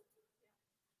simple,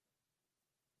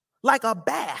 like a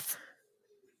bath.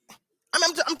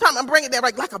 I'm bringing that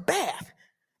right, like a bath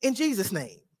in Jesus'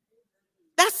 name.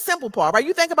 That's the simple part, right?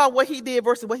 You think about what he did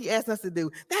versus what he asked us to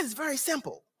do. That is very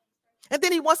simple. And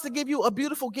then he wants to give you a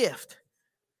beautiful gift,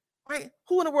 right?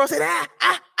 Who in the world said,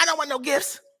 I don't want no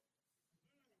gifts?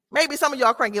 Maybe some of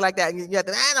y'all cranky like that.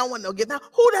 I don't want no gift. Now,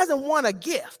 who doesn't want a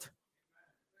gift,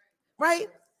 right?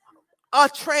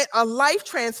 A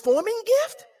life-transforming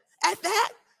gift at that,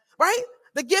 right?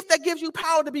 The gift that gives you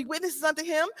power to be witnesses unto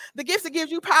him, the gift that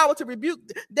gives you power to rebuke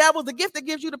devils, the gift that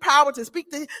gives you the power to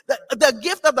speak, the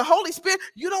gift of the Holy Spirit.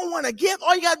 You don't want a gift.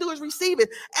 All you got to do is receive it.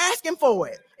 Ask him for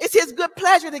it. It's his good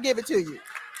pleasure to give it to you.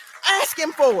 Ask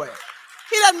him for it.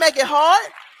 He doesn't make it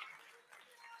hard.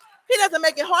 He doesn't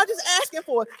make it hard. Just ask him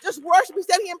for it. Just worship. He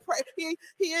said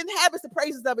he inhabits the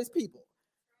praises of his people.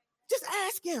 Just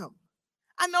ask him.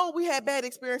 I know we had bad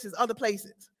experiences other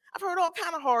places. I've heard all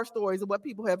kind of horror stories of what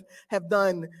people have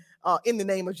done in the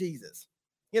name of Jesus.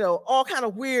 All kind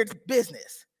of weird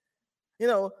business.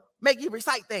 Make you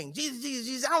recite things. Jesus, Jesus,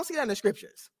 Jesus. I don't see that in the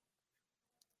scriptures.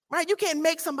 Right? You can't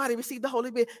make somebody receive the Holy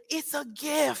Spirit. It's a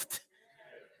gift.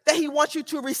 that he wants you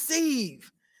to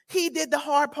receive. He did the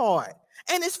hard part,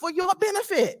 and it's for your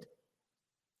benefit.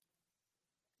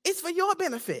 It's for your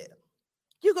benefit.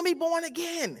 You're going to be born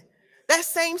again. That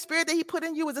same spirit that he put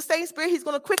in you is the same spirit he's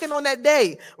going to quicken on that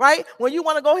day, right? When you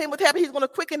want to go in with heaven, he's going to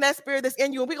quicken that spirit that's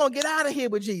in you, and we're going to get out of here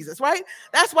with Jesus, right?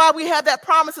 That's why we have that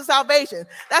promise of salvation.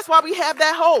 That's why we have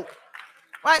that hope,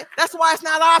 right? That's why it's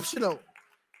not optional.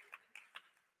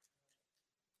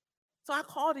 So I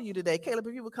call to you today, Caleb,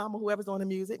 if you would come, or whoever's on the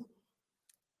music,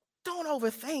 don't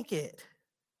overthink it.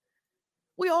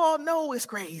 We all know it's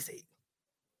crazy.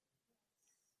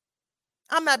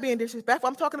 I'm not being disrespectful.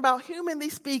 I'm talking about humanly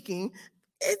speaking.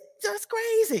 It's just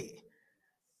crazy.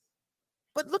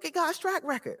 But look at God's track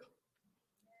record.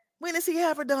 When has he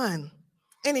ever done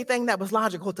anything that was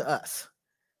logical to us?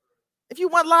 If you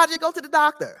want logic, go to the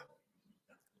doctor.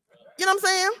 You know what I'm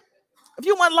saying? If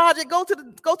you want logic,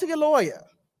 go to your lawyer.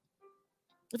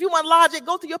 If you want logic,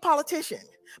 go to your politician.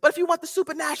 But if you want the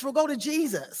supernatural, go to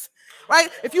Jesus. Right?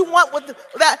 If you want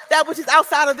that which is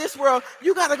outside of this world,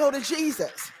 you got to go to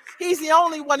Jesus. He's the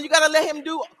only one. You got to let him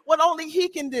do what only he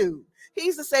can do.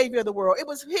 He's the savior of the world. It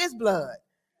was his blood.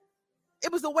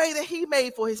 It was the way that he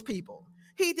made for his people.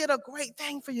 He did a great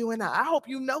thing for you and I. I hope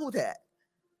you know that.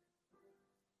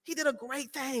 He did a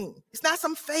great thing. It's not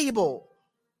some fable.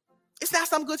 It's not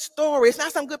some good story. It's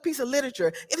not some good piece of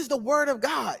literature. It is the word of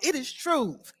God. It is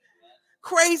truth.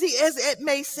 Crazy as it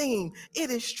may seem,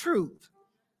 it is truth.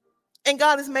 And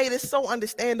God has made it so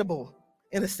understandable,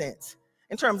 in a sense,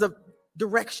 in terms of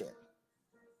direction.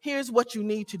 Here's what you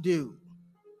need to do.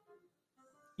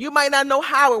 You might not know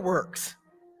how it works,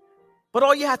 but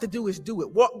all you have to do is do it.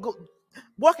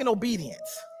 Walk in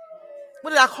obedience.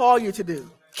 What did I call you to do?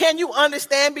 Can you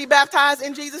understand, be baptized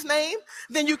in Jesus' name?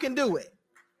 Then you can do it.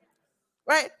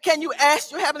 Right? Can you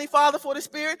ask your Heavenly Father for the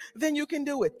Spirit? Then you can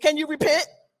do it. Can you repent?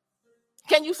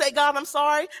 Can you say, God, I'm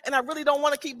sorry, and I really don't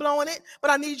want to keep blowing it,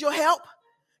 but I need your help?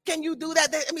 Can you do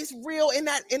that? I mean, it's real in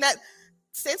that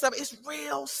sense of it's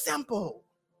real simple.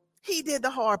 He did the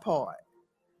hard part.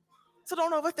 So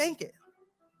don't overthink it.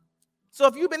 So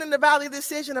if you've been in the valley of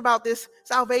decision about this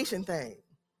salvation thing,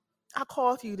 I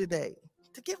call to you today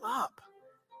to give up.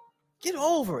 Get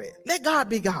over it. Let God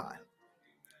be God.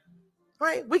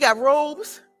 Right? We got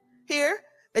robes here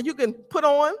that you can put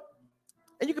on,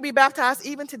 and you can be baptized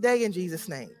even today in Jesus'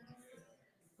 name.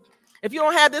 If you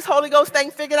don't have this Holy Ghost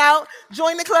thing figured out,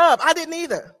 join the club. I didn't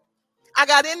either. I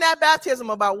got in that baptism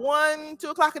about 1, 2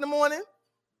 o'clock in the morning,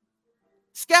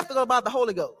 skeptical about the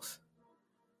Holy Ghost.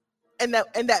 And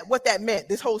that what that meant,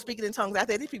 this whole speaking in tongues. I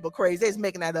said, these people crazy. They're just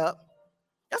making that up.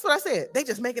 That's what I said. They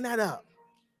just making that up.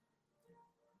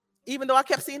 Even though I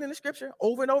kept seeing in the scripture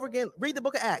over and over again, read the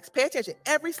book of Acts. Pay attention.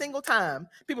 Every single time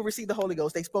people received the Holy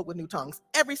Ghost, they spoke with new tongues.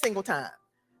 Every single time.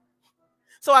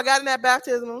 So I got in that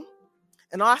baptism,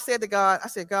 and I said to God,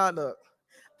 God, look,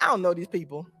 I don't know these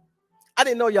people. I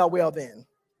didn't know y'all well then.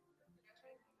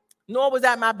 Nor was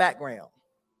that my background.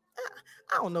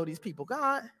 I don't know these people,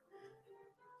 God.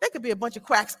 They could be a bunch of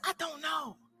quacks. I don't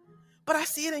know. But I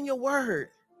see it in your word.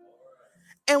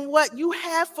 And what you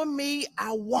have for me,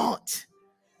 I want.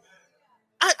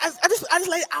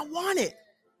 I want it.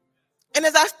 And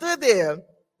as I stood there,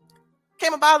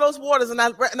 came up out of those waters, and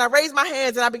I raised my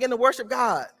hands and I began to worship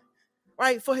God,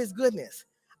 right, for his goodness.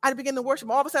 I began to worship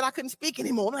him. All of a sudden, I couldn't speak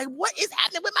anymore. I'm like, what is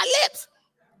happening with my lips?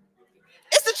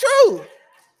 It's the truth.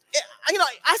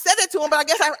 I said it to him, but I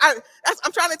guess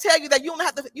I'm trying to tell you that you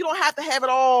don't have to have it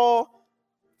all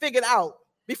figured out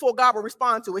before God will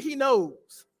respond to it. He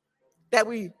knows that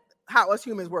how us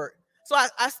humans work. So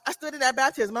I stood in that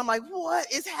baptism. I'm like, what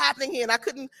is happening here? And I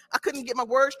couldn't get my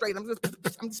words straight.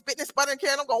 I'm spitting and sputtering,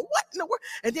 and I'm going, what in the world?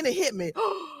 And then it hit me.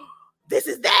 This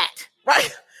is that,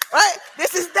 right? Right?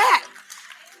 This is that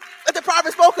the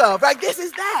prophet spoke of, right? This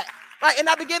is that, right? And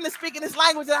I began to speak in this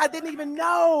language that I didn't even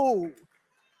know.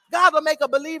 God will make a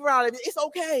believer out of it. It's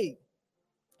okay.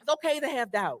 It's okay to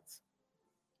have doubts.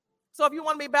 So if you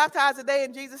want to be baptized today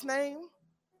in Jesus' name,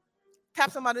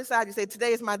 tap somebody aside. You say,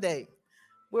 today is my day.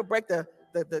 We'll break the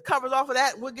covers off of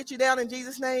that. We'll get you down in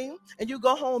Jesus' name, and you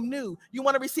go home new. You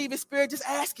want to receive his spirit, just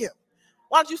ask him.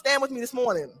 Why don't you stand with me this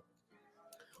morning?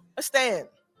 Let's stand.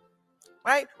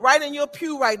 Right in your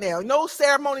pew right now. No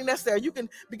ceremony necessary. You can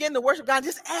begin to worship God.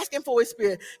 Just ask him for his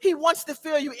spirit. He wants to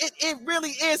fill you. It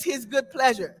really is his good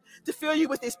pleasure to fill you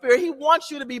with his spirit. He wants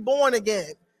you to be born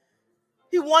again.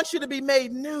 He wants you to be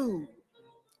made new.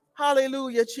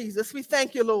 Hallelujah, Jesus. We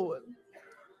thank you, Lord.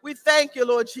 We thank you,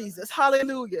 Lord Jesus.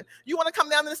 Hallelujah. You want to come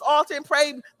down to this altar and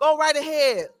pray? Go right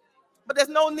ahead. But there's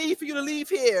no need for you to leave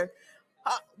here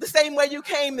the same way you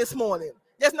came this morning.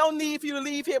 There's no need for you to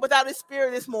leave here without his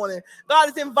spirit this morning. God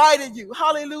has invited you,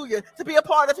 hallelujah, to be a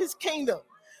part of his kingdom.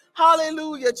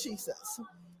 Hallelujah, Jesus.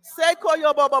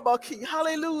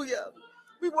 Hallelujah.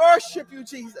 We worship you,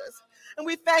 Jesus. And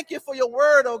we thank you for your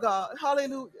word, oh God.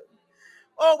 Hallelujah.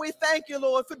 Oh, we thank you,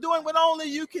 Lord, for doing what only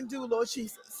you can do, Lord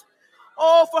Jesus.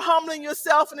 Oh, for humbling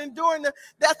yourself and enduring the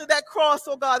death of that cross,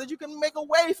 oh God, that you can make a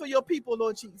way for your people,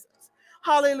 Lord Jesus.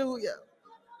 Hallelujah.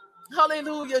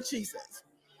 Hallelujah, Jesus.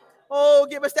 Oh,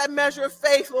 give us that measure of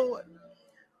faith, Lord.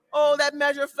 Oh, that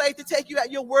measure of faith to take you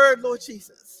at your word, Lord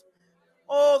Jesus.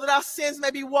 Oh, that our sins may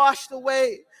be washed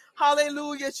away.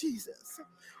 Hallelujah, Jesus.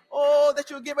 Oh, that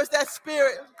you'll give us that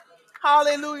spirit.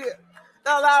 Hallelujah.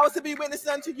 That allow us to be witnesses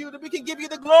unto you, that we can give you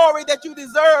the glory that you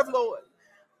deserve, Lord.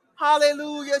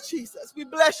 Hallelujah, Jesus. We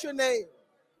bless your name.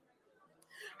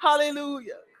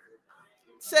 Hallelujah.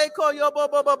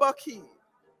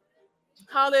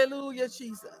 Hallelujah,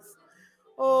 Jesus.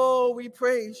 Oh, we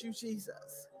praise you,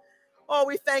 Jesus. Oh,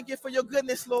 we thank you for your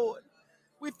goodness, Lord.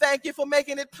 We thank you for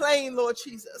making it plain, Lord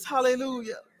Jesus.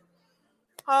 Hallelujah.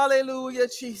 Hallelujah,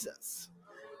 Jesus.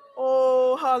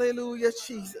 Oh, hallelujah,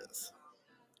 Jesus.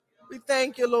 We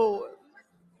thank you, Lord,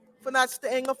 for not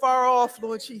staying afar off,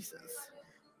 Lord Jesus.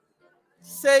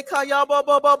 Say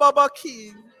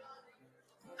kayababababaki.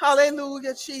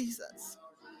 Hallelujah, Jesus.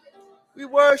 We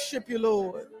worship you,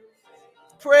 Lord.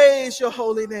 Praise your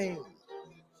holy name.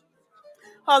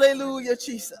 Hallelujah,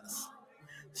 Jesus.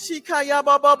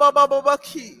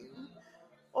 Shikayababababaki.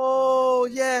 Oh,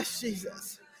 yes,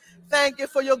 Jesus. Thank you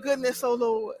for your goodness, oh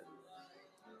Lord.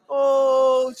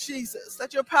 Oh, Jesus.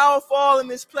 Let your power fall in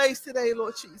this place today,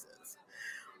 Lord Jesus.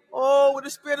 Oh, where the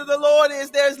Spirit of the Lord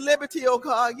is, there's liberty, oh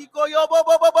God.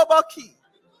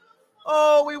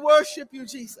 Oh, we worship you,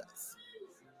 Jesus.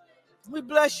 We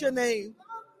bless your name.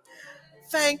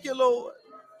 Thank you, Lord.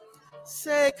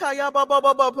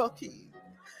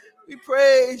 We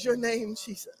praise your name,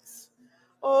 Jesus.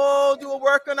 Oh, do a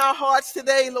work in our hearts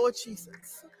today, Lord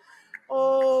Jesus.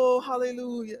 Oh,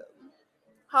 hallelujah.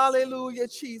 Hallelujah,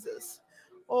 Jesus.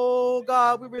 Oh,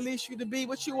 God, we release you to be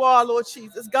what you are, Lord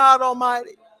Jesus. God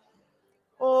Almighty.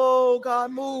 Oh,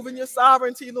 God, move in your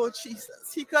sovereignty, Lord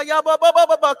Jesus.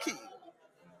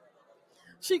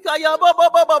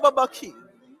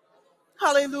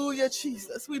 Hallelujah,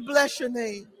 Jesus. We bless your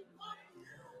name.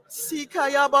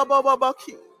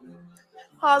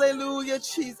 Hallelujah,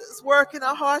 Jesus. Work in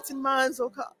our hearts and minds, oh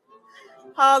God.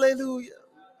 Hallelujah.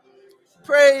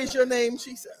 Praise your name,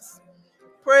 Jesus.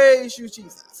 Praise you,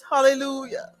 Jesus.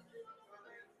 Hallelujah.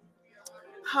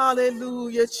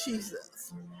 Hallelujah,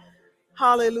 Jesus.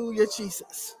 Hallelujah,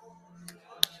 Jesus.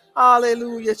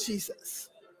 Hallelujah, Jesus.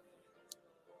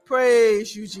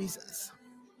 Praise you, Jesus.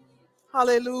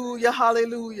 Hallelujah,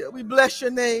 hallelujah. We bless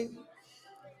your name.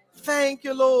 Thank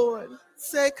you, Lord.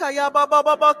 Say kaya baba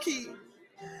babaki.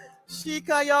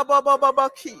 Shikaya baba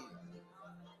babaki.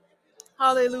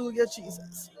 Hallelujah,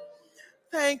 Jesus.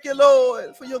 Thank you,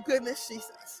 Lord, for your goodness,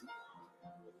 Jesus.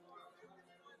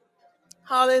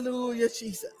 Hallelujah,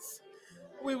 Jesus.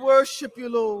 We worship you,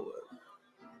 Lord.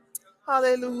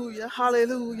 Hallelujah,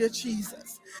 hallelujah,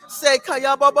 Jesus. Say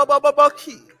kaya baba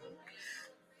babaki.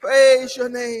 Praise your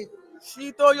name.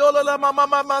 Shito yolola mama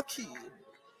mamaki.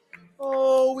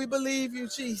 Oh, we believe you,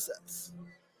 Jesus.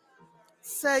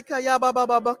 Say kaya baba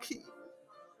babaki.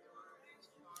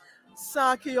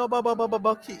 Saki yo baba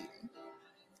babaki.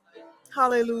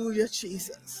 Hallelujah,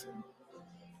 Jesus.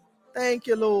 Thank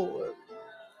you, Lord.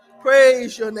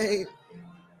 Praise your name.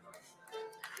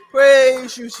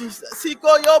 Praise you, Jesus.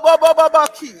 Hiko yo baba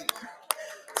babaki.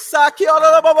 Saki yo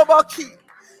baba babaki.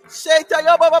 Sheta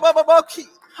yo baba babaki.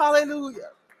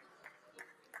 Hallelujah.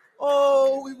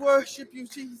 Oh, we worship you,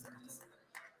 Jesus.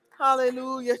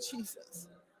 Hallelujah, Jesus.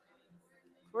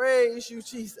 Praise you,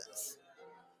 Jesus.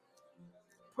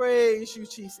 Praise you,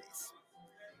 Jesus.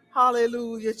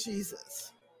 Hallelujah,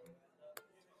 Jesus.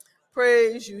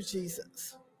 Praise you,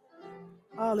 Jesus.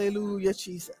 Hallelujah,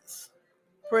 Jesus.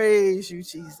 Praise you,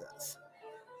 Jesus.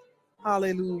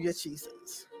 Hallelujah,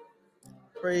 Jesus.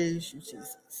 Praise you,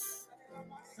 Jesus.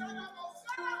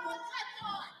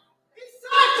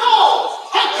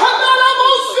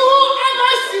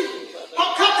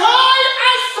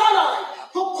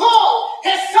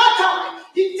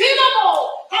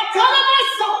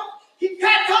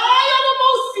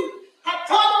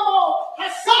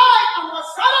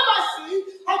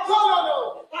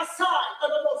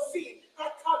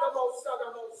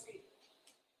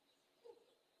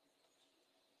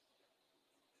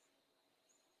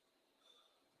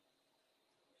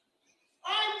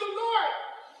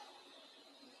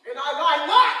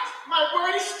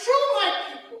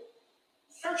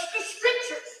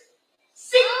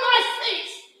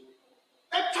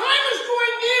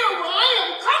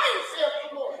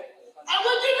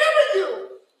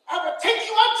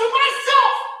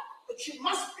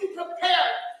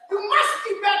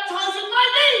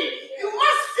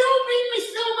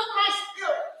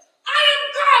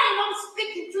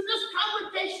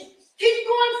 Keep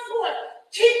going forth.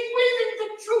 Keep breathing the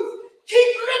truth.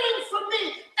 Keep living for me.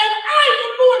 And I, the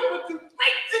Lord, will do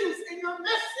great things in your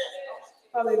midst.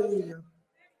 Hallelujah.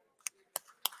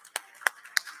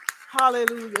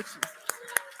 Hallelujah, Jesus.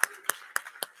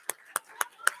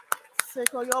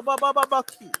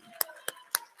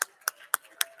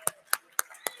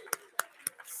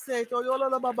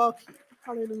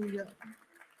 Hallelujah.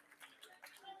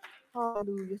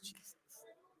 Hallelujah, Jesus.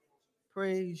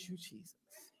 Praise you, Jesus.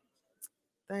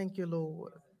 Thank you,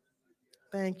 Lord.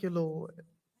 Thank you, Lord.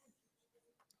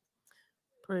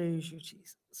 Praise you,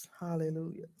 Jesus.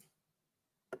 Hallelujah.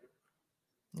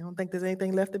 I don't think there's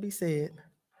anything left to be said.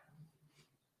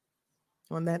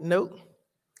 On that note,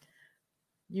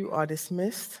 you are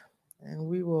dismissed, and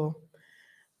we will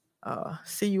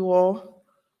see you all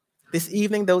this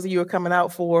evening. Those of you who are coming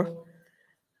out for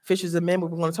Fishers of Men, we're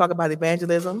going to talk about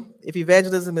evangelism. If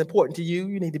evangelism is important to you,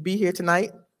 you need to be here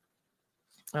tonight.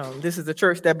 This is a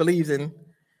church that believes in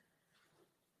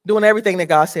doing everything that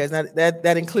God says.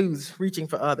 That includes reaching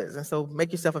for others. And so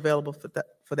make yourself available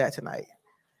for that tonight.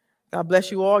 God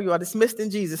bless you all. You are dismissed in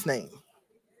Jesus' name.